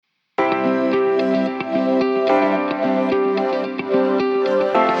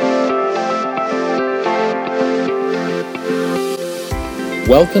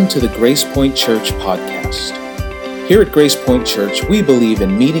Welcome to the Grace Point Church podcast. Here at Grace Point Church, we believe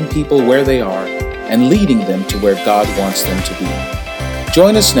in meeting people where they are and leading them to where God wants them to be.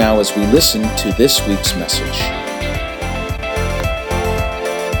 Join us now as we listen to this week's message.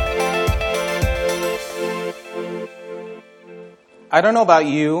 I don't know about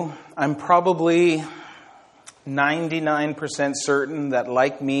you, I'm probably 99% certain that,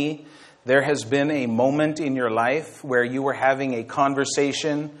 like me, there has been a moment in your life where you were having a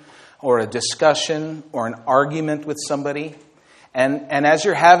conversation or a discussion or an argument with somebody. And as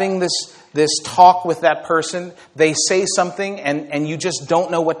you're having this talk with that person, they say something and you just don't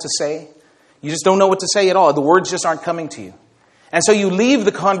know what to say. You just don't know what to say at all. The words just aren't coming to you. And so you leave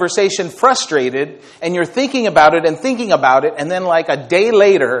the conversation frustrated, and you're thinking about it, and then like a day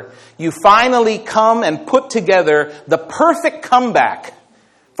later, you finally come and put together the perfect comeback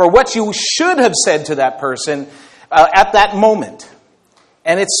for what you should have said to that person at that moment.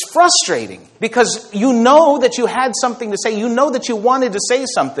 And it's frustrating because you know that you had something to say. You know that you wanted to say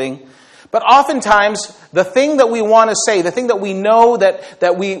something. But oftentimes, the thing that we want to say, the thing that we know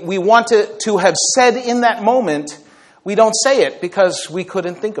that we want to have said in that moment, we don't say it because we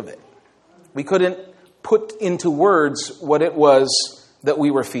couldn't think of it. We couldn't put into words what it was that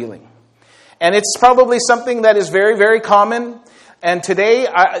we were feeling. And it's probably something that is very, very common. And today,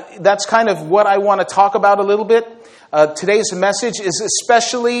 that's kind of what I want to talk about a little bit. Today's message is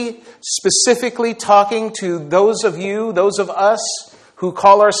specifically talking to those of us who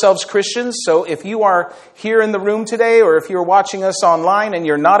call ourselves Christians. So if you are here in the room today, or if you're watching us online and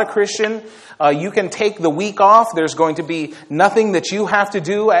you're not a Christian, you can take the week off. There's going to be nothing that you have to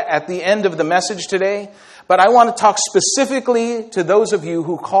do at the end of the message today. But I want to talk specifically to those of you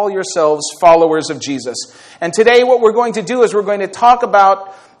who call yourselves followers of Jesus. And today what we're going to do is we're going to talk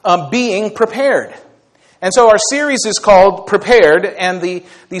about being prepared. And so our series is called Prepared, and the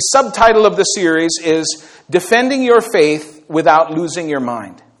subtitle of the series is Defending Your Faith Without Losing Your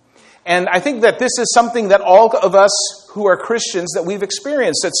Mind. And I think that this is something that all of us who are Christians that we've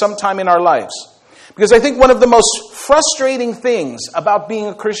experienced at some time in our lives. Because I think one of the most frustrating things about being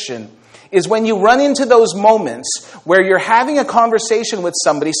a Christian is when you run into those moments where you're having a conversation with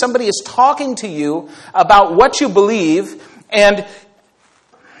somebody is talking to you about what you believe, and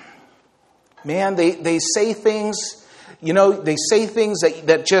man, they say things,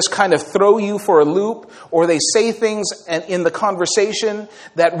 that just kind of throw you for a loop, or they say things in the conversation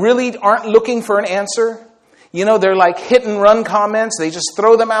that really aren't looking for an answer. They're like hit and run comments. They just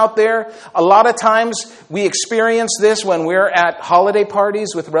throw them out there. A lot of times we experience this when we're at holiday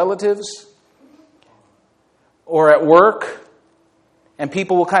parties with relatives or at work, and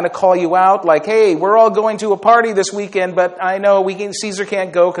people will kind of call you out like, hey, we're all going to a party this weekend, but I know Caesar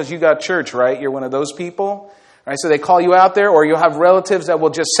can't go because you got church, right? You're one of those people. Right? So they call you out there, or you'll have relatives that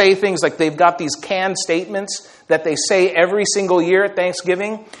will just say things like they've got these canned statements that they say every single year at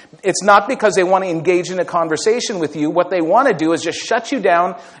Thanksgiving. It's not because they want to engage in a conversation with you. What they want to do is just shut you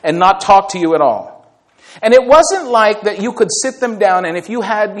down and not talk to you at all. And it wasn't like that you could sit them down, and if you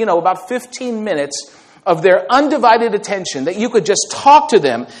had, about 15 minutes of their undivided attention, that you could just talk to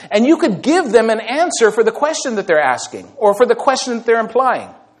them and you could give them an answer for the question that they're asking or for the question that they're implying.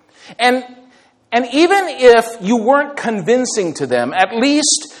 And even if you weren't convincing to them, at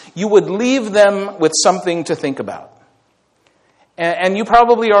least you would leave them with something to think about. And you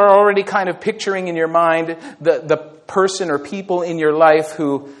probably are already kind of picturing in your mind the person or people in your life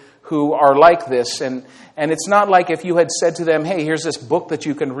who are like this. And it's not like if you had said to them, hey, here's this book that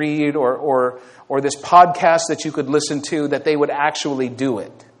you can read or this podcast that you could listen to, that they would actually do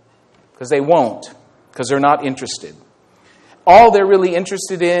it. Because they won't, because they're not interested. All they're really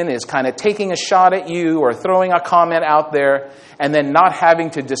interested in is kind of taking a shot at you or throwing a comment out there and then not having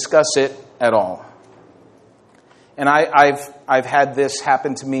to discuss it at all. And I've had this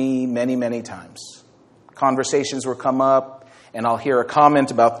happen to me many, many times. Conversations will come up, and I'll hear a comment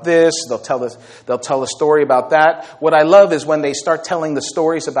about this. They'll tell a story about that. What I love is when they start telling the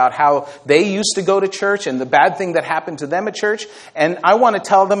stories about how they used to go to church and the bad thing that happened to them at church. And I want to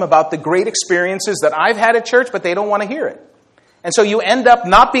tell them about the great experiences that I've had at church, but they don't want to hear it. And so you end up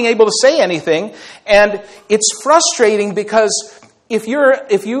not being able to say anything, and it's frustrating because if you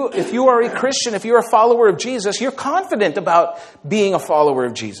are a Christian, if you're a follower of Jesus, you're confident about being a follower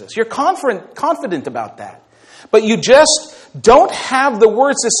of Jesus. You're confident about that. But you just don't have the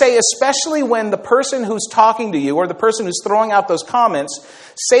words to say, especially when the person who's talking to you or the person who's throwing out those comments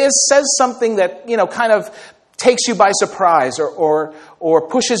says something that, kind of takes you by surprise or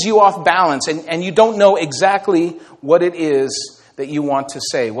pushes you off balance, and you don't know exactly what it is that you want to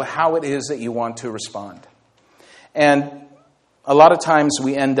say, how it is that you want to respond. And a lot of times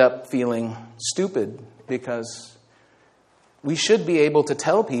we end up feeling stupid because we should be able to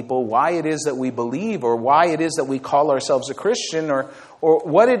tell people why it is that we believe or why it is that we call ourselves a Christian or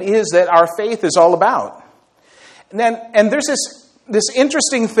what it is that our faith is all about. And there's this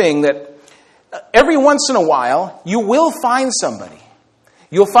interesting thing that every once in a while you will find somebody.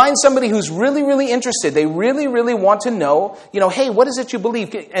 You'll find somebody who's really, really interested. They really, really want to know, hey, what is it you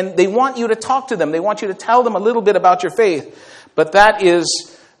believe? And they want you to talk to them. They want you to tell them a little bit about your faith. But that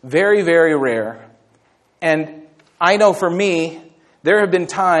is very, very rare. And I know for me, there have been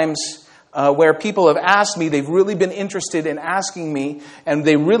times where people have asked me, they've really been interested in asking me, and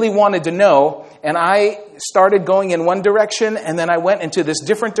they really wanted to know. And I started going in one direction, and then I went into this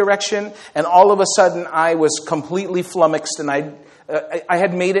different direction, and all of a sudden I was completely flummoxed, and I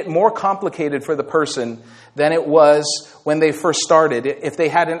had made it more complicated for the person than it was when they first started. If they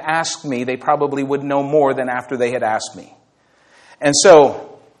hadn't asked me, they probably would know more than after they had asked me. And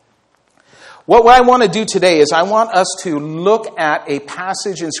so, what I want to do today is I want us to look at a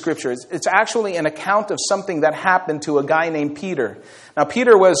passage in Scripture. It's actually an account of something that happened to a guy named Peter. Now,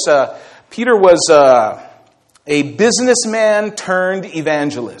 Peter was a businessman turned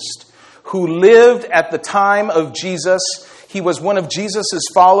evangelist who lived at the time of Jesus. He was one of Jesus'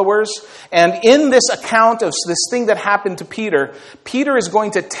 followers. And in this account of this thing that happened to Peter, Peter is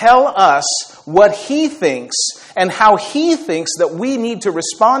going to tell us what he thinks and how he thinks that we need to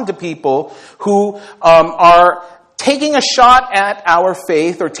respond to people who are taking a shot at our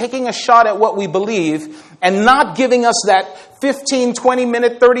faith or taking a shot at what we believe and not giving us that 15,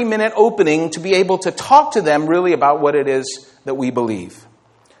 20-minute, 30-minute opening to be able to talk to them really about what it is that we believe.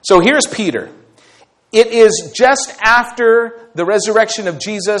 So here's Peter. It is just after the resurrection of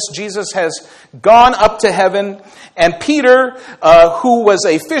Jesus. Jesus has gone up to heaven. And Peter, who was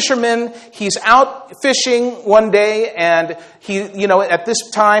a fisherman, he's out fishing one day. And at this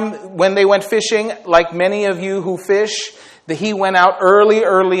time when they went fishing, like many of you who fish, he went out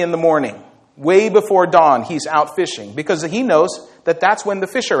early in the morning. Way before dawn, he's out fishing. Because he knows that that's when the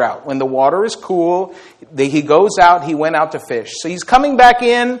fish are out. When the water is cool, he goes out, he went out to fish. So he's coming back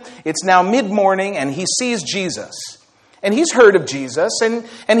in, it's now mid-morning, and he sees Jesus. And he's heard of Jesus, and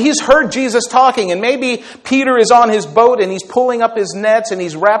he's heard Jesus talking. And maybe Peter is on his boat, and he's pulling up his nets, and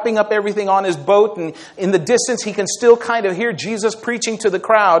he's wrapping up everything on his boat. And in the distance, he can still kind of hear Jesus preaching to the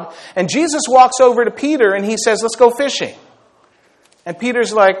crowd. And Jesus walks over to Peter, and he says, "Let's go fishing." And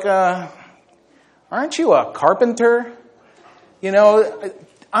Peter's like, "Aren't you a carpenter?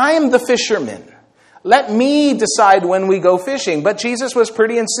 I am the fisherman. Let me decide when we go fishing." But Jesus was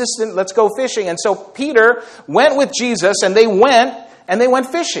pretty insistent, let's go fishing. And so Peter went with Jesus, and they went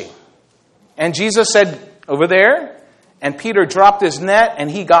fishing. And Jesus said, "Over there." And Peter dropped his net,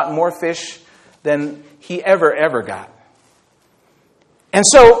 and he got more fish than he ever got. And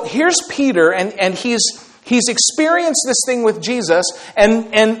so here's Peter, and he's experienced this thing with Jesus,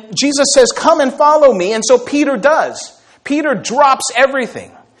 and Jesus says, "Come and follow me." And so Peter does. Peter drops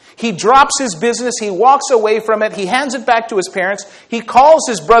everything. He drops his business. He walks away from it. He hands it back to his parents. He calls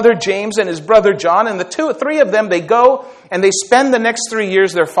his brother James and his brother John, and three of them, they go and they spend the next 3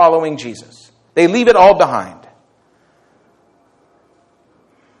 years they're following Jesus. They leave it all behind.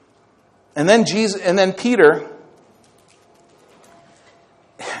 And then Peter,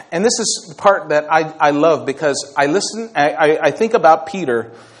 and this is the part that I love because I think about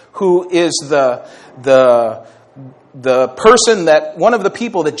Peter, who is the person that, one of the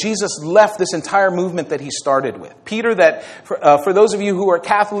people that Jesus left this entire movement that he started with. Peter, that for those of you who are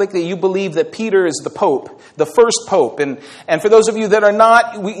Catholic, that you believe that Peter is the Pope, the first Pope. And for those of you that are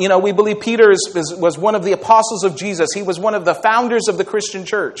not, we believe Peter was one of the apostles of Jesus. He was one of the founders of the Christian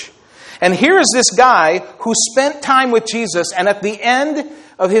church. And here is this guy who spent time with Jesus, and at the end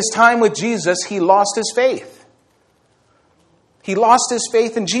of his time with Jesus, he lost his faith. He lost his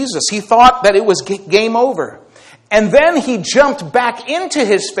faith in Jesus. He thought that it was game over. And then he jumped back into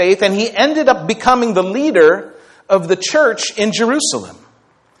his faith, and he ended up becoming the leader of the church in Jerusalem.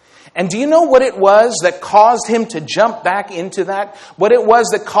 And do you know what it was that caused him to jump back into that? What it was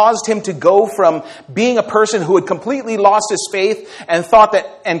that caused him to go from being a person who had completely lost his faith and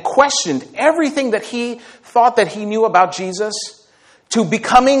and questioned everything that he thought that he knew about Jesus, to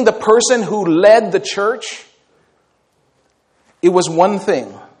becoming the person who led the church? It was one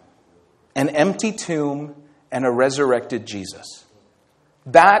thing: an empty tomb and a resurrected Jesus.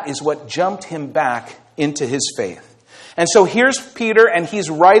 That is what jumped him back into his faith. And so here's Peter, and he's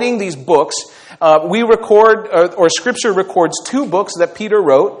writing these books. Scripture records 2 books that Peter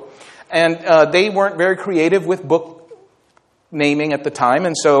wrote, and they weren't very creative with book naming at the time.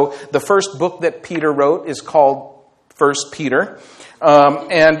 And so the first book that Peter wrote is called 1 Peter.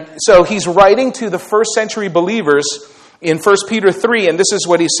 And so he's writing to the first century believers in 1 Peter 3, and this is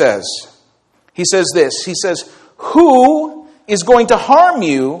what he says. He says this. He says, "Who is going to harm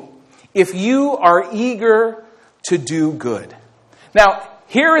you if you are eager to do good?" Now,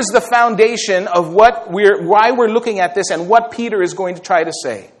 here is the foundation of why we're looking at this and what Peter is going to try to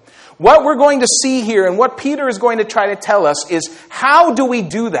say. What we're going to see here and what Peter is going to try to tell us is, how do we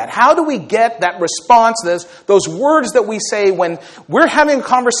do that? How do we get that response, those words that we say when we're having a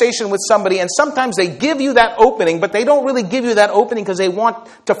conversation with somebody, and sometimes they give you that opening, but they don't really give you that opening because they want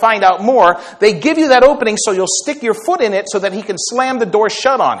to find out more. They give you that opening so you'll stick your foot in it so that he can slam the door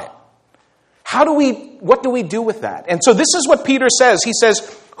shut on it. What do we do with that? And so this is what Peter says. He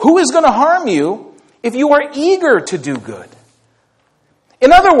says, "Who is going to harm you if you are eager to do good?"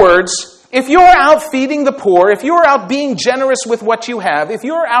 In other words, if you're out feeding the poor, if you're out being generous with what you have, if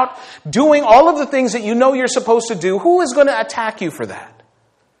you're out doing all of the things that you know you're supposed to do, who is going to attack you for that?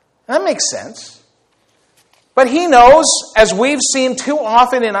 That makes sense. But he knows, as we've seen too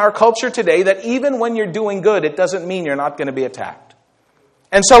often in our culture today, that even when you're doing good, it doesn't mean you're not going to be attacked.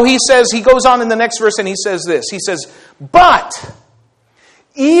 And so he goes on in the next verse and he says this. He says, "But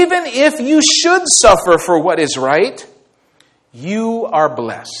even if you should suffer for what is right, you are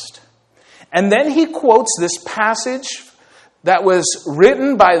blessed." And then he quotes this passage that was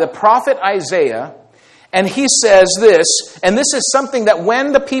written by the prophet Isaiah. And he says this, and this is something that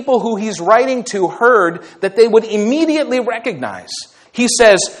when the people who he's writing to heard, that they would immediately recognize. He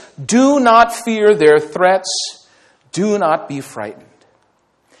says, "Do not fear their threats. Do not be frightened."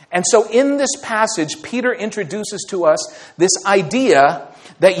 And so in this passage, Peter introduces to us this idea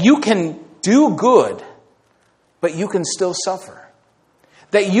that you can do good, but you can still suffer.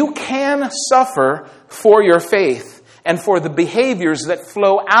 That you can suffer for your faith and for the behaviors that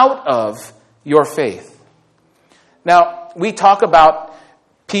flow out of your faith. Now, we talk about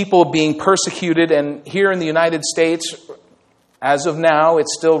people being persecuted, and here in the United States, as of now,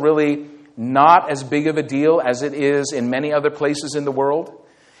 it's still really not as big of a deal as it is in many other places in the world.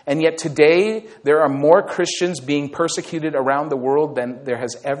 And yet today, there are more Christians being persecuted around the world than there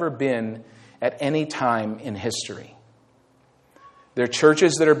has ever been at any time in history. There are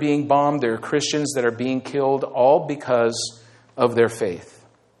churches that are being bombed. There are Christians that are being killed, all because of their faith.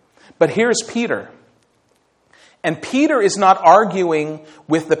 But here's Peter. And Peter is not arguing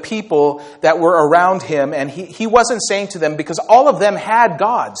with the people that were around him. And he wasn't saying to them, because all of them had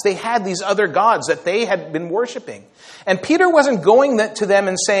gods. They had these other gods that they had been worshiping. And Peter wasn't going to them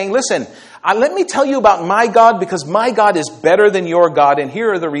and saying, "Listen, let me tell you about my God, because my God is better than your God, and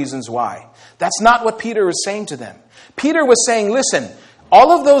here are the reasons why." That's not what Peter was saying to them. Peter was saying, "Listen,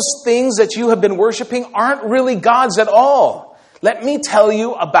 all of those things that you have been worshiping aren't really gods at all. Let me tell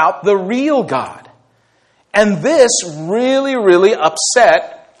you about the real God." And this really, really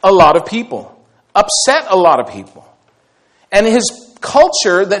upset a lot of people. And his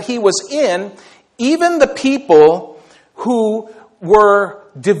culture that he was in, even the people who were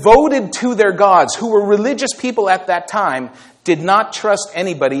devoted to their gods, who were religious people at that time, did not trust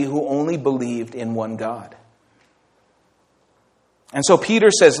anybody who only believed in one God. And so Peter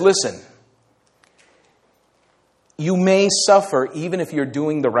says, "Listen, you may suffer even if you're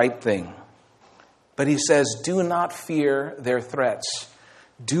doing the right thing." But he says, "Do not fear their threats.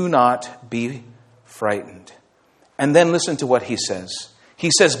 Do not be frightened." And then listen to what he says. He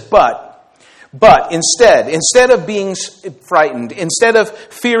says, But instead of being frightened, instead of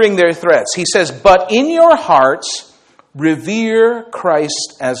fearing their threats, he says, "But in your hearts, revere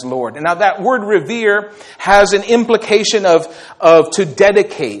Christ as Lord." And now that word revere has an implication of to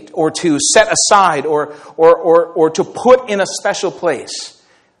dedicate or to set aside or to put in a special place.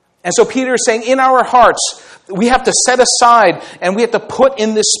 And so Peter is saying, in our hearts, we have to set aside and we have to put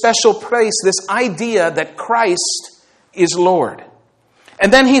in this special place this idea that Christ is Lord.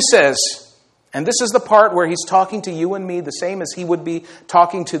 And then he says, and this is the part where he's talking to you and me, the same as he would be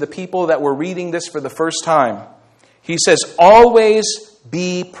talking to the people that were reading this for the first time. He says, "Always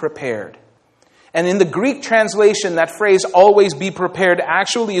be prepared." And in the Greek translation, that phrase, "always be prepared,"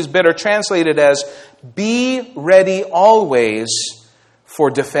 actually is better translated as, "Be ready always for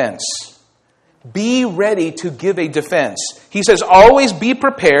defense." Be ready to give a defense. He says, "Always be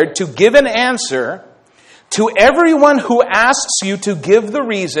prepared to give an answer to everyone who asks you to give the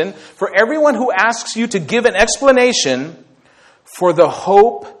reason, for everyone who asks you to give an explanation for the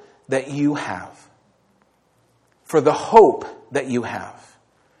hope that you have." For the hope that you have.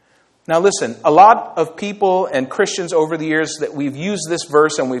 Now listen, a lot of people and Christians over the years that we've used this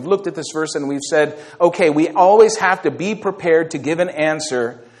verse and we've looked at this verse and we've said, okay, we always have to be prepared to give an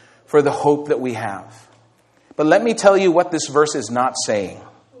answer for the hope that we have. But let me tell you what this verse is not saying.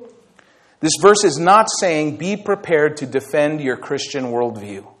 This verse is not saying, be prepared to defend your Christian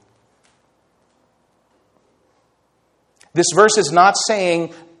worldview. This verse is not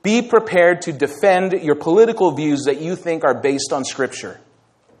saying, be prepared to defend your political views that you think are based on Scripture.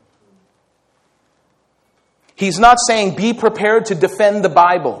 He's not saying, be prepared to defend the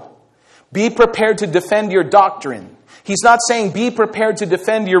Bible. Be prepared to defend your doctrine. He's not saying, be prepared to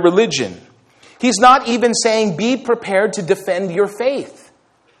defend your religion. He's not even saying, be prepared to defend your faith.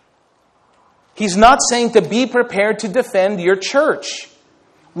 He's not saying to be prepared to defend your church.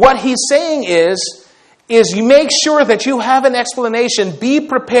 What he's saying is you make sure that you have an explanation. Be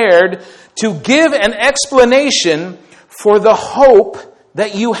prepared to give an explanation for the hope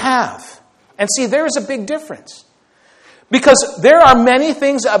that you have. And see, there is a big difference. Because there are many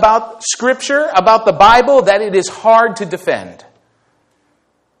things about Scripture, about the Bible, that it is hard to defend.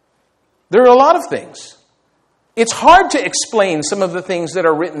 There are a lot of things. It's hard to explain some of the things that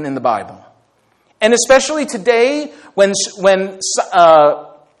are written in the Bible. And especially today, when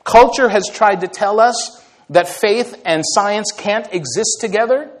culture has tried to tell us that faith and science can't exist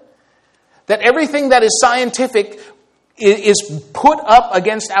together, that everything that is scientific is put up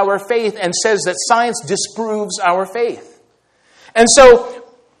against our faith and says that science disproves our faith. And so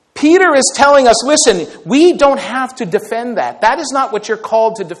Peter is telling us, listen, we don't have to defend that. That is not what you're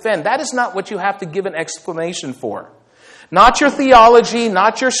called to defend. That is not what you have to give an explanation for. Not your theology,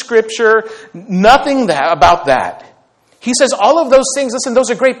 not your Scripture, nothing about that. He says all of those things, listen, those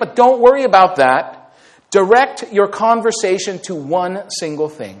are great, but don't worry about that. Direct your conversation to one single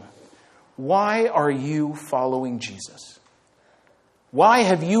thing. Why are you following Jesus? Why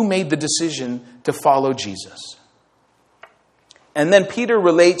have you made the decision to follow Jesus? And then Peter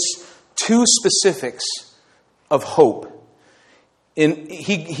relates two specifics of hope.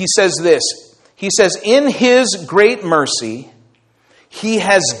 He says this. He says, in His great mercy, He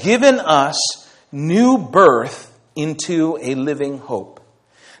has given us new birth into a living hope.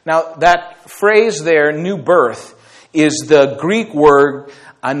 Now, that phrase there, new birth, is the Greek word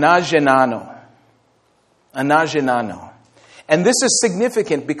anagenano. Anagenano. And this is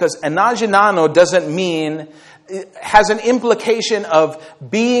significant because anagenano doesn't mean, it has an implication of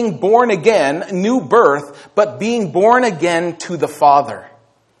being born again, new birth, but being born again to the Father.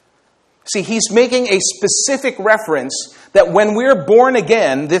 See, he's making a specific reference that when we're born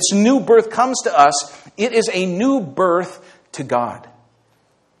again, this new birth comes to us, it is a new birth to God.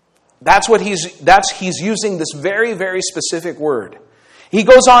 That's he's using this very, very specific word. He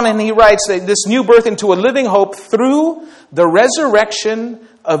goes on and he writes that this new birth into a living hope through the resurrection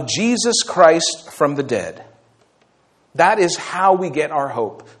of Jesus Christ from the dead. That is how we get our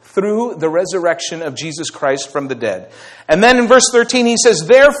hope, through the resurrection of Jesus Christ from the dead. And then in verse 13 he says,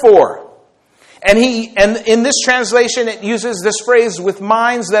 therefore, and in this translation it uses this phrase, with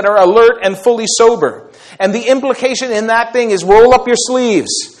minds that are alert and fully sober. And the implication in that thing is roll up your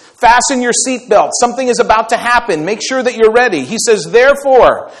sleeves, fasten your seatbelt, something is about to happen, make sure that you're ready. He says,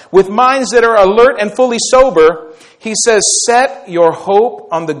 therefore, with minds that are alert and fully sober, he says, set your hope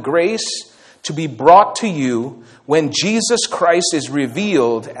on the grace to be brought to you when Jesus Christ is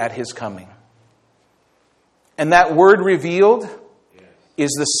revealed at His coming. And that word revealed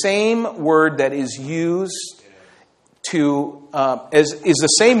is the same word that is used is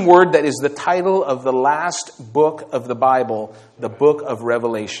the same word that is the title of the last book of the Bible, the book of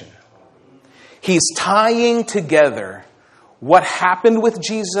Revelation. He's tying together what happened with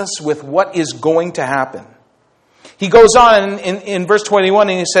Jesus with what is going to happen. He goes on in verse 21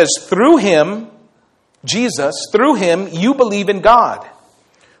 and he says, through Him, Jesus, through Him, you believe in God,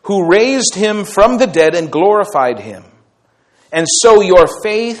 who raised Him from the dead and glorified Him. And so your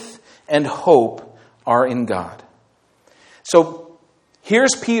faith and hope are in God. So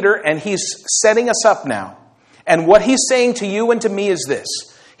here's Peter, and he's setting us up now. And what he's saying to you and to me is this.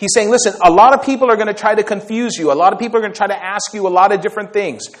 He's saying, listen, a lot of people are going to try to confuse you. A lot of people are going to try to ask you a lot of different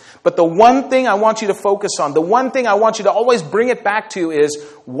things. But the one thing I want you to focus on, the one thing I want you to always bring it back to is,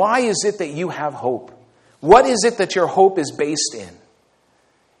 why is it that you have hope? What is it that your hope is based in?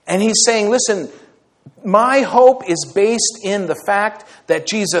 And he's saying, listen, my hope is based in the fact that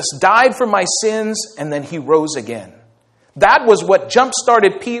Jesus died for my sins and then He rose again. That was what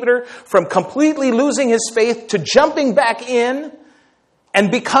jump-started Peter from completely losing his faith to jumping back in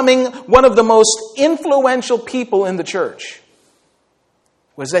and becoming one of the most influential people in the church.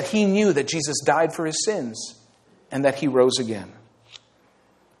 Was that he knew that Jesus died for his sins and that He rose again.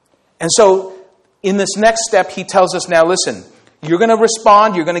 And so in this next step, he tells us now, listen, you're going to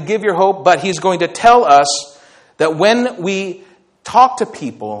respond, you're going to give your hope, but he's going to tell us that when we talk to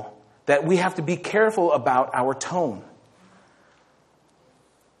people, that we have to be careful about our tone.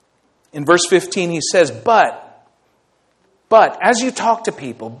 In verse 15 he says, but as you talk to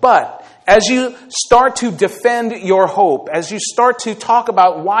people, as you start to defend your hope, as you start to talk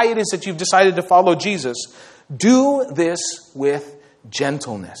about why it is that you've decided to follow Jesus, do this with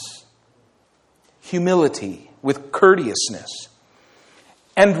gentleness, humility, with courteousness,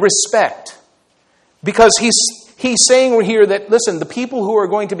 and respect. Because he's saying here that, listen, the people who are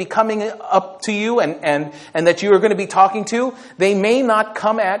going to be coming up to you and that you are going to be talking to, they may not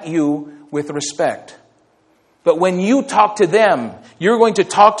come at you with respect. But when you talk to them, you're going to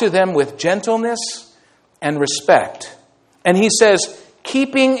talk to them with gentleness and respect. And he says,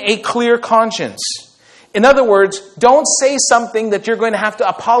 keeping a clear conscience. In other words, don't say something that you're going to have to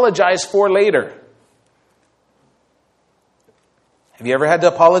apologize for later. Have you ever had to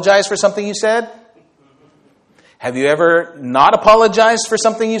apologize for something you said? Have you ever not apologized for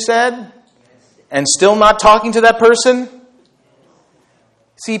something you said and still not talking to that person?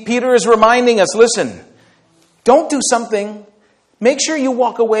 See, Peter is reminding us, listen, don't do something. Make sure you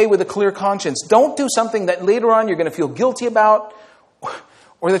walk away with a clear conscience. Don't do something that later on you're going to feel guilty about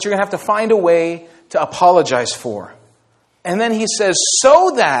or that you're going to have to find a way to apologize for. And then he says,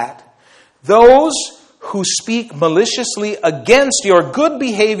 so that those who speak maliciously against your good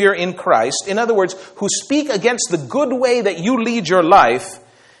behavior in Christ, in other words, who speak against the good way that you lead your life,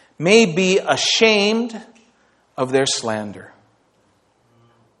 may be ashamed of their slander.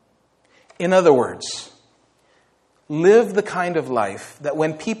 In other words, live the kind of life that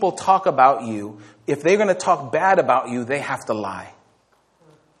when people talk about you, if they're going to talk bad about you, they have to lie.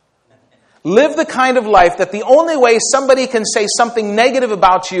 Live the kind of life that the only way somebody can say something negative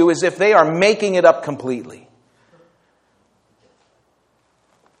about you is if they are making it up completely.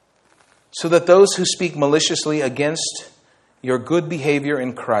 So that those who speak maliciously against your good behavior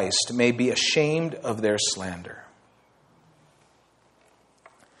in Christ may be ashamed of their slander.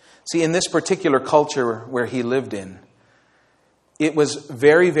 See, in this particular culture where he lived in, it was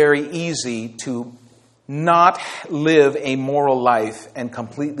very, very easy to not live a moral life and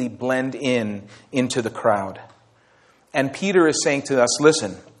completely blend into the crowd. And Peter is saying to us,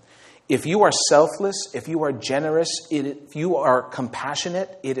 listen, if you are selfless, if you are generous, if you are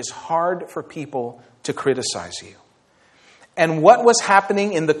compassionate, it is hard for people to criticize you. And what was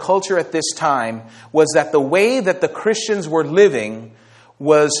happening in the culture at this time was that the way that the Christians were living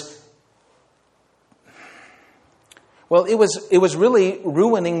was, well, it was really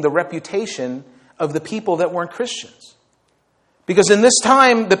ruining the reputation of the people that weren't Christians. Because in this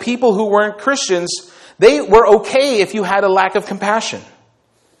time, the people who weren't Christians, they were okay if you had a lack of compassion.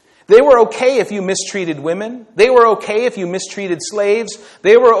 They were okay if you mistreated women. They were okay if you mistreated slaves.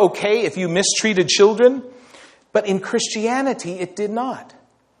 They were okay if you mistreated children. But in Christianity, it did not.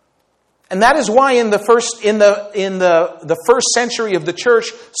 And that is why in the first century of the church,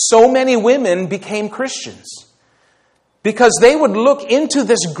 so many women became Christians. Because they would look into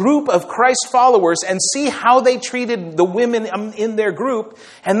this group of Christ followers and see how they treated the women in their group.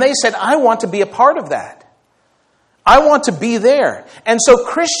 And they said, I want to be a part of that. I want to be there. And so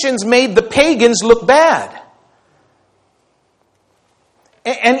Christians made the pagans look bad.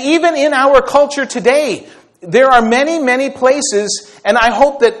 And even in our culture today, there are many, many places, and I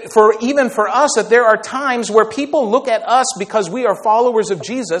hope that even for us, that there are times where people look at us because we are followers of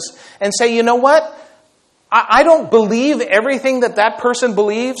Jesus and say, you know what? I don't believe everything that person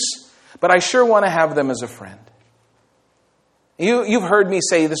believes, but I sure want to have them as a friend. You've heard me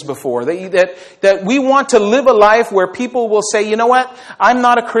say this before, that we want to live a life where people will say, you know what, I'm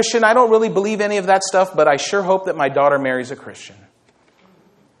not a Christian, I don't really believe any of that stuff, but I sure hope that my daughter marries a Christian.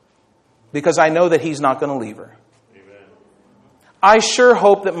 Because I know that he's not going to leave her. Amen. I sure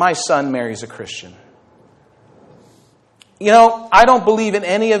hope that my son marries a Christian. You know, I don't believe in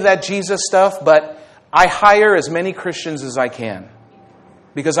any of that Jesus stuff, but I hire as many Christians as I can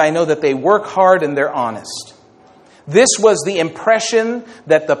because I know that they work hard and they're honest. This was the impression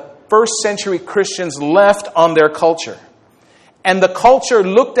that the first century Christians left on their culture. And the culture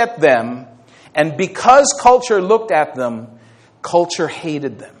looked at them, and because culture looked at them, culture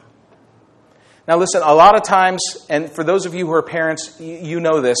hated them. Now listen, a lot of times, and for those of you who are parents, you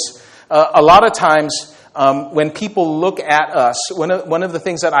know this, a lot of times when people look at us, one of the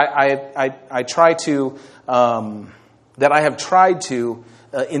things that I try to that I have tried to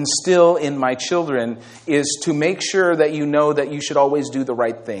instill in my children is to make sure that you know that you should always do the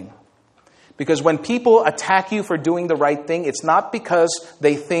right thing. Because when people attack you for doing the right thing, it's not because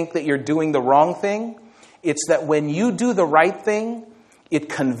they think that you're doing the wrong thing. It's that when you do the right thing, it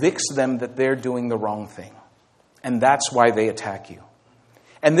convicts them that they're doing the wrong thing. And that's why they attack you.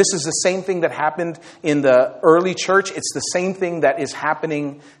 And this is the same thing that happened in the early church. It's the same thing that is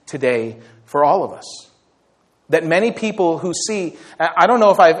happening today for all of us. That many people who see, I don't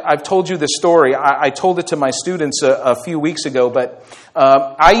know if I've told you this story. I told it to my students a few weeks ago, but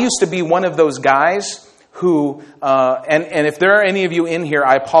I used to be one of those guys who, and if there are any of you in here,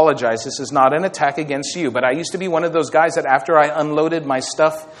 I apologize. This is not an attack against you, but I used to be one of those guys that after I unloaded my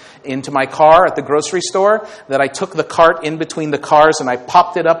stuff into my car at the grocery store, that I took the cart in between the cars and I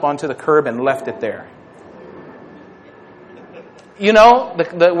popped it up onto the curb and left it there. You know,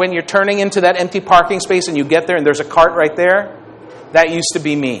 when you're turning into that empty parking space and you get there and there's a cart right there, that used to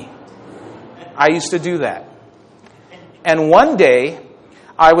be me. I used to do that. And one day,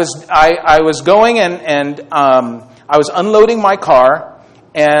 I was going and I was unloading my car,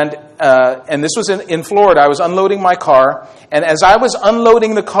 and this was in Florida. I was unloading my car, and as I was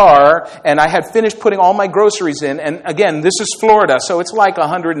unloading the car, and I had finished putting all my groceries in, and again, this is Florida, so it's like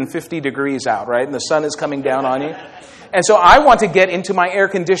 150 degrees out, right? And the sun is coming down on you. And so I want to get into my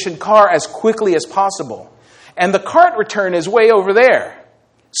air-conditioned car as quickly as possible. And the cart return is way over there.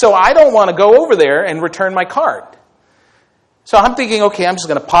 So I don't want to go over there and return my cart. So I'm thinking, okay, I'm just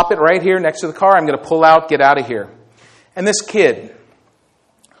going to pop it right here next to the car. I'm going to pull out, get out of here. And this kid,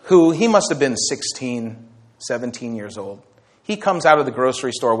 who he must have been 16, 17 years old, he comes out of the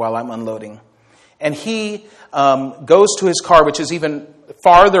grocery store while I'm unloading. And he goes to his car, which is even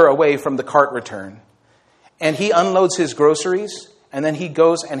farther away from the cart return. And he unloads his groceries, and then he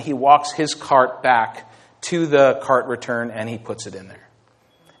goes and he walks his cart back to the cart return, and he puts it in there.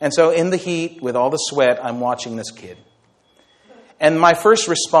 And so in the heat, with all the sweat, I'm watching this kid. And my first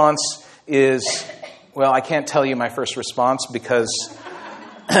response is, well, I can't tell you my first response because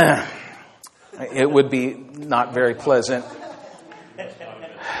it would be not very pleasant.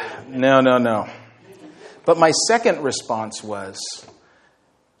 No. But my second response was,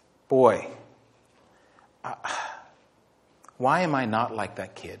 boy, why am I not like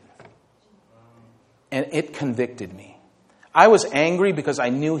that kid? And it convicted me. I was angry because I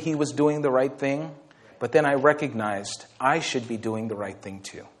knew he was doing the right thing, but then I recognized I should be doing the right thing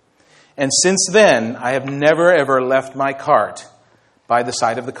too. And since then, I have never ever left my cart by the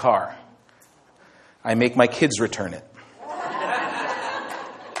side of the car. I make my kids return it.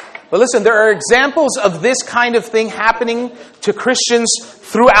 But listen, there are examples of this kind of thing happening to Christians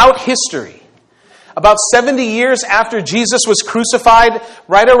throughout history. About 70 years after Jesus was crucified,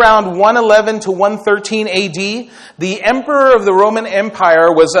 right around 111 to 113 AD, the emperor of the Roman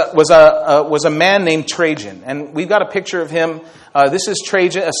Empire was a man named Trajan. And we've got a picture of him. This is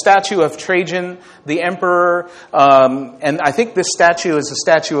Trajan, a statue of Trajan, the emperor. And I think this statue is a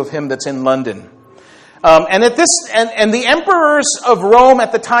statue of him that's in London. And the emperors of Rome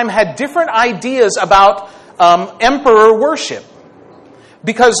at the time had different ideas about emperor worship,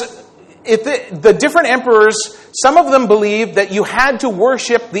 because the different emperors, some of them believed that you had to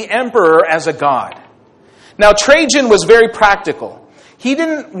worship the emperor as a god. Now, Trajan was very practical. He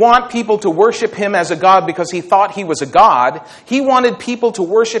didn't want people to worship him as a god because he thought he was a god. He wanted people to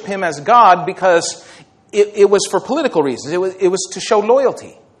worship him as God because it was for political reasons. It was to show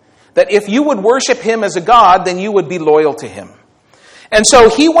loyalty. That if you would worship him as a god, then you would be loyal to him. And so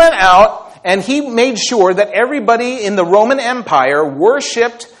he went out and he made sure that everybody in the Roman Empire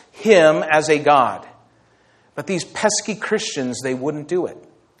worshipped him as a god. But these pesky Christians, they wouldn't do it.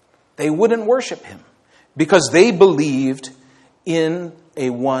 They wouldn't worship him because they believed in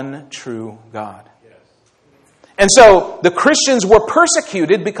a one true God. And so the Christians were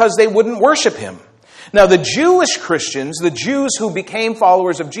persecuted because they wouldn't worship him. Now the Jewish Christians, the Jews who became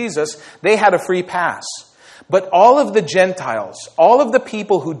followers of Jesus, they had a free pass. But all of the Gentiles, all of the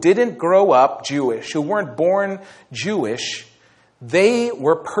people who didn't grow up Jewish, who weren't born Jewish, they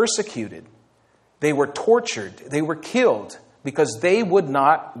were persecuted. They were tortured. They were killed because they would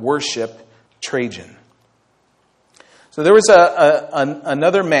not worship Trajan. So there was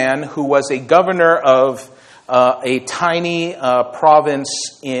another man who was a governor of a tiny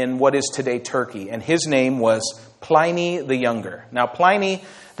province in what is today Turkey, and his name was Pliny the Younger. Now, Pliny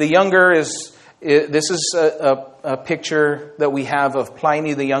the Younger this is a picture that we have of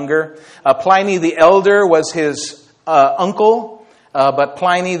Pliny the Younger. Pliny the Elder was his uncle. But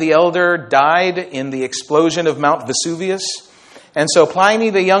Pliny the Elder died in the explosion of Mount Vesuvius. And so Pliny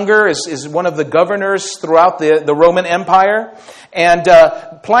the Younger is one of the governors throughout the Roman Empire. And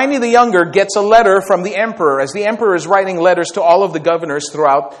Pliny the Younger gets a letter from the emperor, as the emperor is writing letters to all of the governors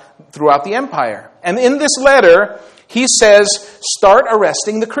throughout the empire. And in this letter, he says, start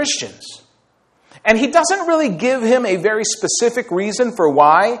arresting the Christians. And he doesn't really give him a very specific reason for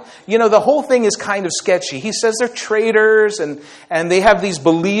why. The whole thing is kind of sketchy. He says they're traitors and they have these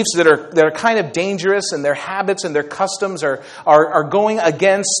beliefs that are kind of dangerous, and their habits and their customs are going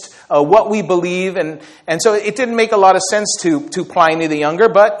against what we believe. And so it didn't make a lot of sense to Pliny the Younger,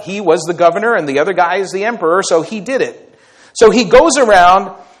 but he was the governor and the other guy is the emperor, so he did it. So he goes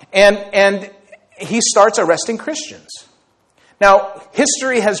around and he starts arresting Christians. Now,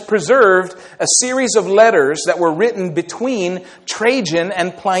 history has preserved a series of letters that were written between Trajan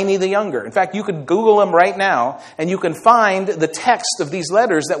and Pliny the Younger. In fact, you could Google them right now, and you can find the text of these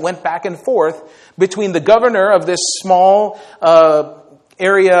letters that went back and forth between the governor of this small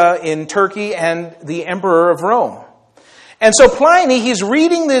area in Turkey and the emperor of Rome. And so Pliny, he's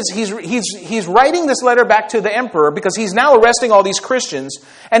reading this, he's writing this letter back to the emperor because he's now arresting all these Christians.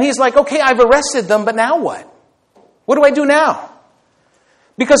 And he's like, okay, I've arrested them, but now what? What do I do now?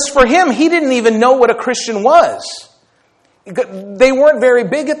 Because for him, he didn't even know what a Christian was. They weren't very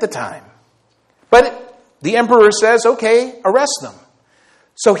big at the time. But the emperor says, okay, arrest them.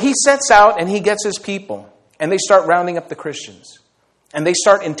 So he sets out and he gets his people. And they start rounding up the Christians. And they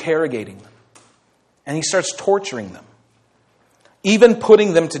start interrogating them. And he starts torturing them. Even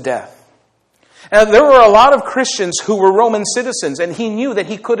putting them to death. Now, there were a lot of Christians who were Roman citizens, and he knew that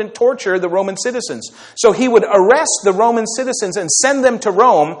he couldn't torture the Roman citizens. So he would arrest the Roman citizens and send them to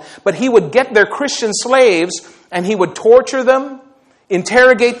Rome, but he would get their Christian slaves, and he would torture them,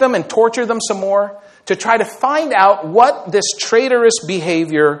 interrogate them, and torture them some more to try to find out what this traitorous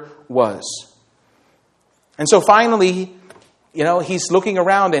behavior was. And so finally, he's looking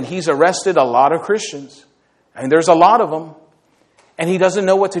around, and he's arrested a lot of Christians. I mean, there's a lot of them. And he doesn't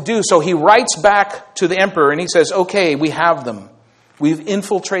know what to do. So he writes back to the emperor and he says, okay, we have them. We've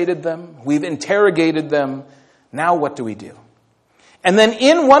infiltrated them. We've interrogated them. Now what do we do? And then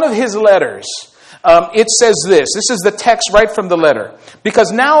in one of his letters, it says this. This is the text right from the letter.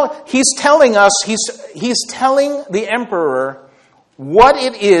 Because now he's telling us, he's telling the emperor what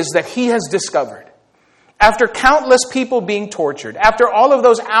it is that he has discovered. After countless people being tortured, after all of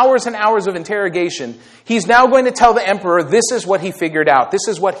those hours and hours of interrogation, he's now going to tell the emperor this is what he figured out. This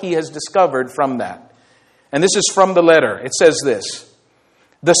is what he has discovered from that. And this is from the letter. It says this: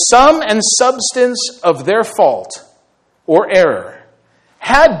 the sum and substance of their fault or error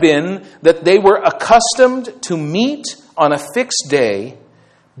had been that they were accustomed to meet on a fixed day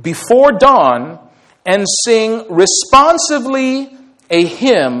before dawn and sing responsively a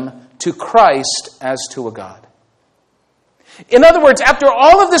hymn to Christ as to a God. In other words, after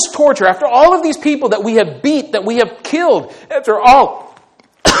all of this torture, after all of these people that we have beat, that we have killed, after all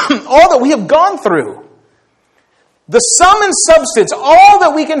that we have gone through, the sum and substance, all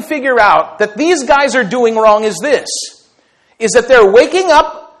that we can figure out that these guys are doing wrong is this, is that they're waking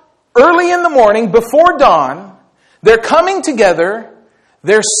up early in the morning before dawn, they're coming together,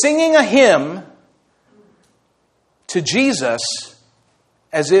 they're singing a hymn to Jesus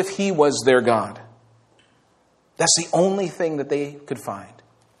as if he was their God. That's the only thing that they could find.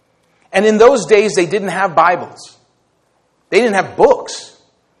 And in those days, they didn't have Bibles. They didn't have books.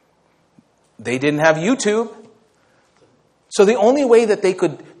 They didn't have YouTube. So the only way that they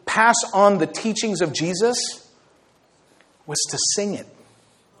could pass on the teachings of Jesus was to sing it.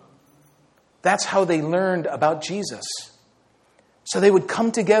 That's how they learned about Jesus. So they would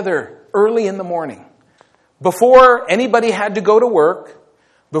come together early in the morning, before anybody had to go to work,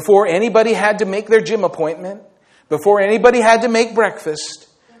 before anybody had to make their gym appointment, before anybody had to make breakfast.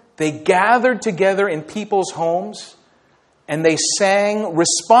 They gathered together in people's homes and they sang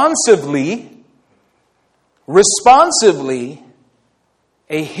responsively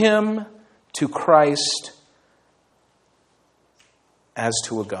a hymn to Christ as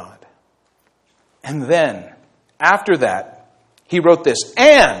to a God. And then, after that, he wrote this: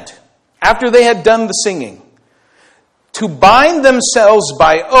 and after they had done the singing, to bind themselves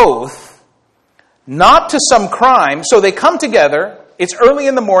by oath, not to some crime. So they come together, it's early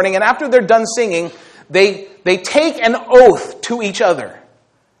in the morning, and after they're done singing, they take an oath to each other.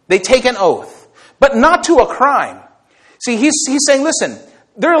 They take an oath, but not to a crime. See, he's saying, listen,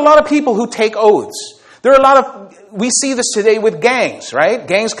 there are a lot of people who take oaths. We see this today with gangs, right?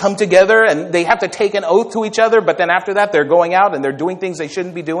 Gangs come together and they have to take an oath to each other, but then after that they're going out and they're doing things they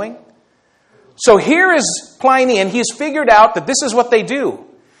shouldn't be doing. So here is Pliny, and he's figured out that this is what they do.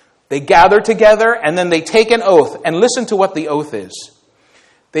 They gather together, and then they take an oath. And listen to what the oath is.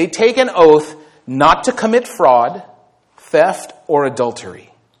 They take an oath not to commit fraud, theft, or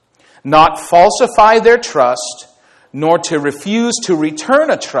adultery, not falsify their trust, nor to refuse to return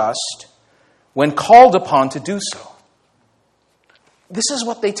a trust when called upon to do so. This is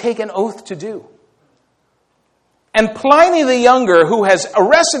what they take an oath to do. And Pliny the Younger, who has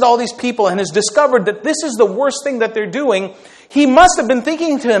arrested all these people and has discovered that this is the worst thing that they're doing, he must have been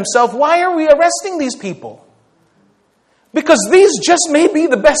thinking to himself, why are we arresting these people? Because these just may be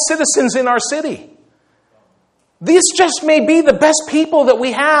the best citizens in our city. These just may be the best people that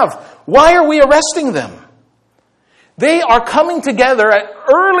we have. Why are we arresting them? They are coming together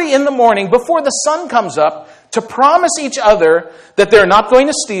early in the morning before the sun comes up to promise each other that they're not going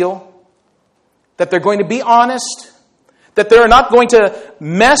to steal, that they're going to be honest, that they're not going to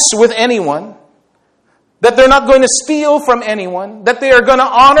mess with anyone, that they're not going to steal from anyone, that they are going to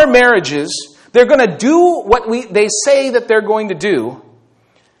honor marriages, they're going to do what they say that they're going to do.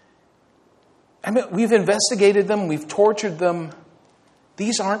 I mean, we've investigated them, we've tortured them.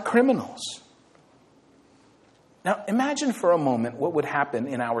 These aren't criminals. Now, imagine for a moment what would happen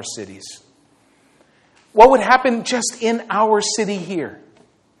in our cities. What would happen just in our city here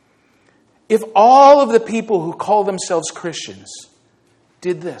if all of the people who call themselves Christians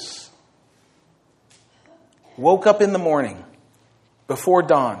did this? Woke up in the morning, before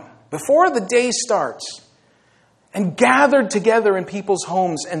dawn, before the day starts, and gathered together in people's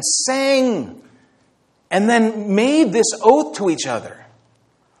homes and sang, and then made this oath to each other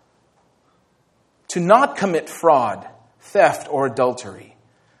to not commit fraud, theft, or adultery,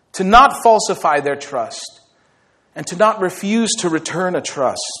 to not falsify their trust, and to not refuse to return a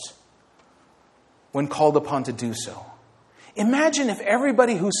trust when called upon to do so. Imagine if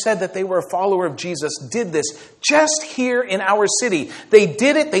everybody who said that they were a follower of Jesus did this just here in our city. They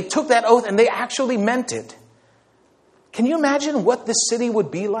did it, they took that oath, and they actually meant it. Can you imagine what this city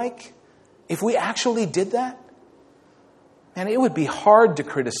would be like if we actually did that? And it would be hard to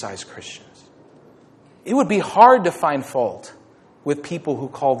criticize Christians. It would be hard to find fault with people who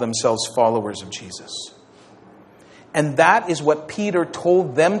call themselves followers of Jesus. And that is what Peter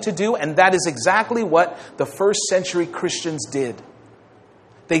told them to do, and that is exactly what the first century Christians did.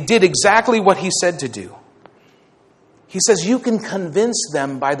 They did exactly what he said to do. He says, you can convince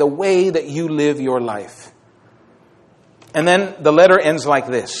them by the way that you live your life. And then the letter ends like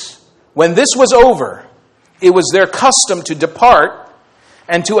this. When this was over, it was their custom to depart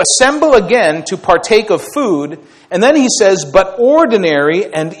and to assemble again to partake of food. And then he says, but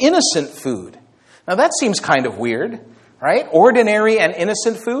ordinary and innocent food. Now that seems kind of weird, right? Ordinary and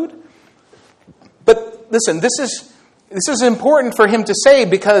innocent food. But listen, this is important for him to say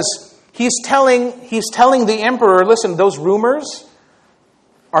because he's telling the emperor, listen, those rumors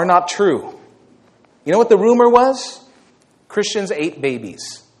are not true. You know what the rumor was? Christians ate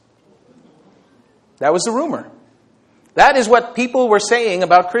babies. That was the rumor. That is what people were saying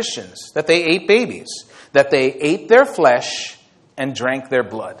about Christians, that they ate babies, that they ate their flesh and drank their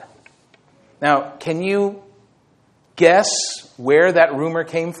blood. Now, can you guess where that rumor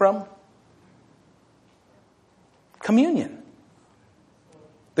came from? Communion.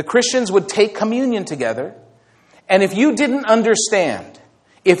 The Christians would take communion together, and if you didn't understand,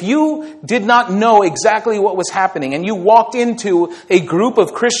 if you did not know exactly what was happening, and you walked into a group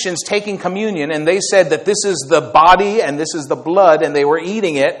of Christians taking communion, and they said that this is the body and this is the blood, and they were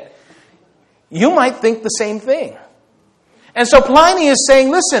eating it, you might think the same thing. And so Pliny is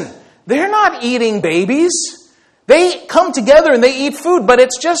saying, listen, they're not eating babies. They come together and they eat food, but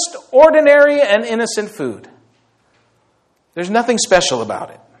it's just ordinary and innocent food. There's nothing special about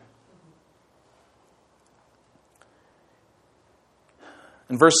it.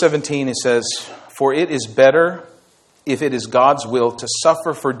 In verse 17 it says, for it is better, if it is God's will, to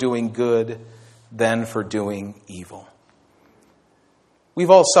suffer for doing good than for doing evil.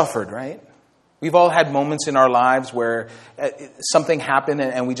 We've all suffered, right? We've all had moments in our lives where something happened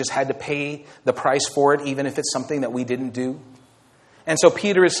and we just had to pay the price for it, even if it's something that we didn't do. And so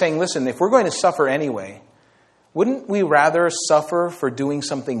Peter is saying, listen, if we're going to suffer anyway, wouldn't we rather suffer for doing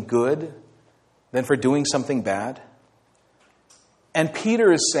something good than for doing something bad? And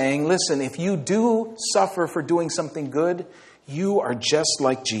Peter is saying, listen, if you do suffer for doing something good, you are just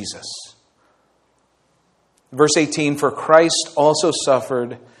like Jesus. Verse 18, for Christ also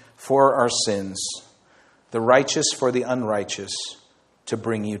suffered for our sins, the righteous for the unrighteous, to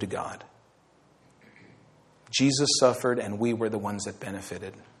bring you to God. Jesus suffered and we were the ones that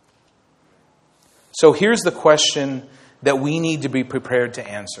benefited. So here's the question that we need to be prepared to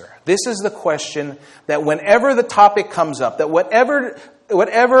answer. This is the question that whenever the topic comes up, that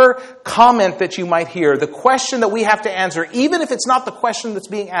whatever comment that you might hear, the question that we have to answer, even if it's not the question that's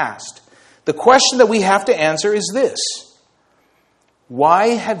being asked, the question that we have to answer is this. Why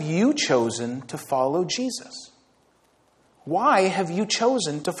have you chosen to follow Jesus? Why have you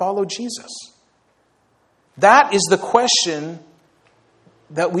chosen to follow Jesus? That is the question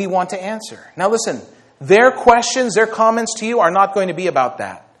that we want to answer. Now listen, their questions, their comments to you are not going to be about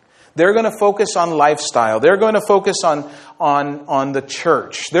that. They're going to focus on lifestyle. They're going to focus on the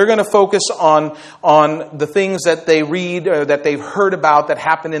church. They're going to focus on the things that they read or that they've heard about that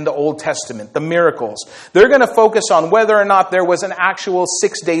happened in the Old Testament, the miracles. They're going to focus on whether or not there was an actual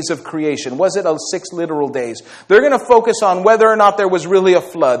 6 days of creation. Was it 6 literal days? They're going to focus on whether or not there was really a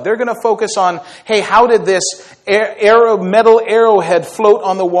flood. They're going to focus on, hey, how did this metal arrowhead float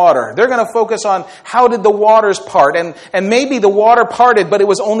on the water? They're going to focus on how did the waters part? And maybe the water parted, but it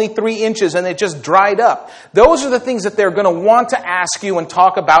was only 3 inches and it just dried up. Those are the things that they're going to want to ask you and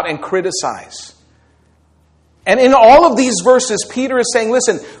talk about and criticize. And in all of these verses, Peter is saying,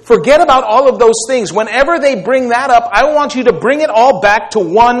 listen, forget about all of those things. Whenever they bring that up, I want you to bring it all back to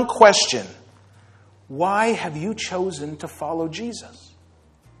one question. Why have you chosen to follow Jesus?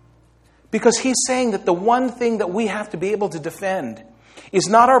 Because he's saying that the one thing that we have to be able to defend is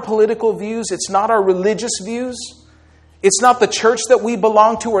not our political views, it's not our religious views, it's not the church that we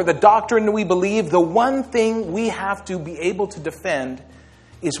belong to or the doctrine we believe. The one thing we have to be able to defend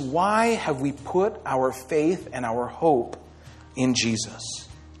is why have we put our faith and our hope in Jesus?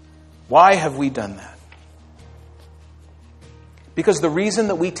 Why have we done that? Because the reason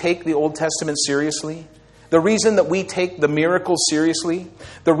that we take the Old Testament seriously, the reason that we take the miracles seriously,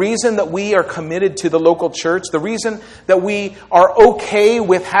 the reason that we are committed to the local church, the reason that we are okay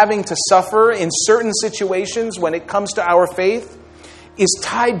with having to suffer in certain situations when it comes to our faith is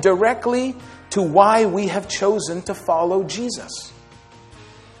tied directly to why we have chosen to follow Jesus.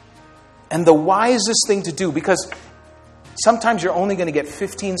 And the wisest thing to do, because sometimes you're only going to get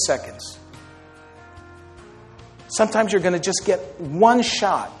 15 seconds. Sometimes you're going to just get one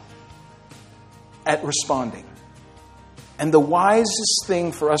shot at responding. And the wisest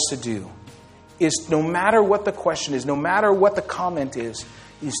thing for us to do is, no matter what the question is, no matter what the comment is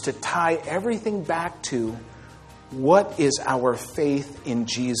to tie everything back to what is our faith in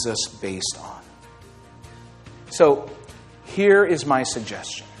Jesus based on. So, here is my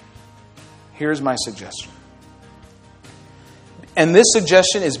suggestion. Here's my suggestion. And this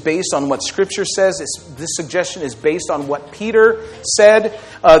suggestion is based on what Scripture says. This suggestion is based on what Peter said.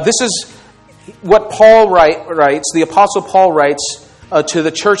 This is what Paul writes, the Apostle Paul writes to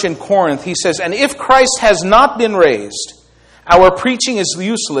the church in Corinth. He says, and if Christ has not been raised, our preaching is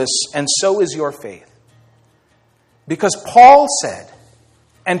useless, and so is your faith. Because Paul said,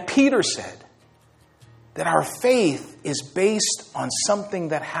 and Peter said, that our faith is based on something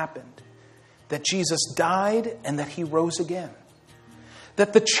that happened. That Jesus died and that he rose again.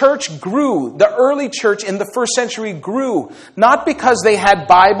 That the church grew, the early church in the first century grew, not because they had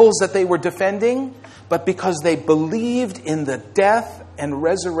Bibles that they were defending, but because they believed in the death and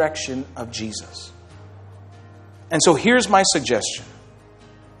resurrection of Jesus. And so here's my suggestion.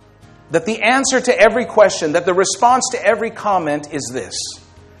 That the answer to every question, that the response to every comment is this.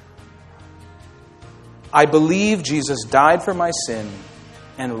 I believe Jesus died for my sin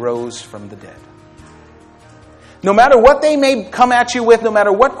and rose from the dead. No matter what they may come at you with, no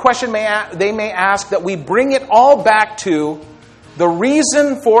matter what question they may ask, that we bring it all back to the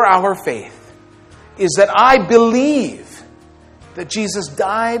reason for our faith is that I believe that Jesus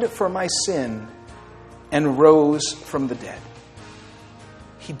died for my sin and rose from the dead.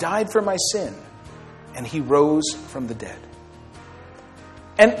 He died for my sin and he rose from the dead.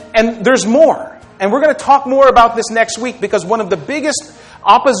 And there's more. And we're going to talk more about this next week, because one of the biggest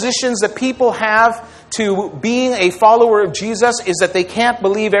oppositions that people have to being a follower of Jesus is that they can't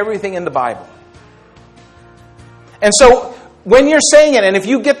believe everything in the Bible. And so when you're saying it, and if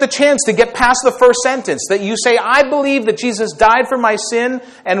you get the chance to get past the first sentence, that you say, I believe that Jesus died for my sin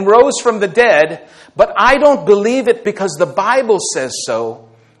and rose from the dead, but I don't believe it because the Bible says so,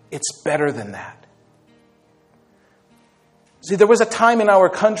 it's better than that. See, there was a time in our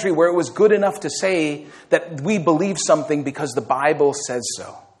country where it was good enough to say that we believe something because the Bible says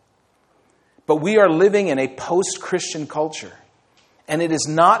so. But we are living in a post-Christian culture. And it is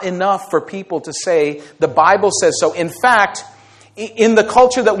not enough for people to say the Bible says so. In fact, in the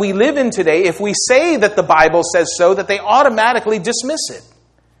culture that we live in today, if we say that the Bible says so, that they automatically dismiss it.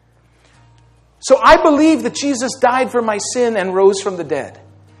 So I believe that Jesus died for my sin and rose from the dead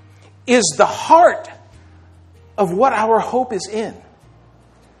is the heart of what our hope is in.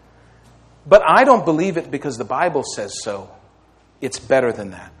 But I don't believe it because the Bible says so. It's better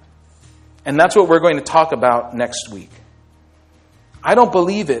than that. And that's what we're going to talk about next week. I don't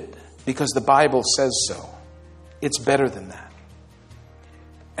believe it because the Bible says so. It's better than that.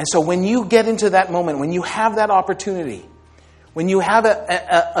 And so when you get into that moment, when you have that opportunity, when you have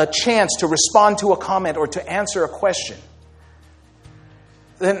a chance to respond to a comment or to answer a question,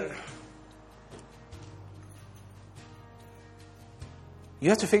 then You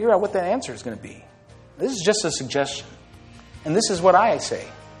have to figure out what that answer is going to be. This is just a suggestion. And this is what I say.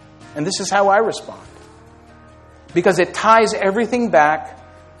 And this is how I respond. Because it ties everything back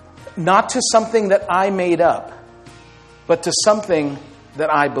not to something that I made up, but to something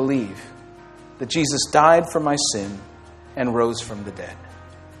that I believe. That Jesus died for my sin and rose from the dead.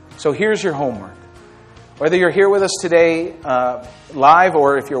 So here's your homework. Whether you're here with us today live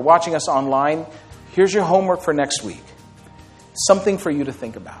or if you're watching us online, here's your homework for next week. Something for you to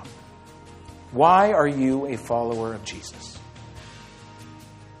think about. Why are you a follower of Jesus?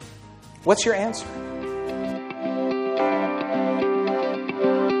 What's your answer?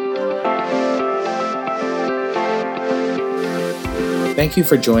 Thank you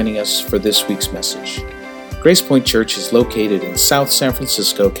for joining us for this week's message. Grace Point Church is located in South San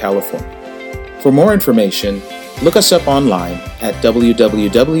Francisco, California. For more information, look us up online at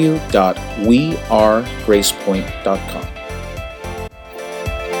www.wearegracepoint.com.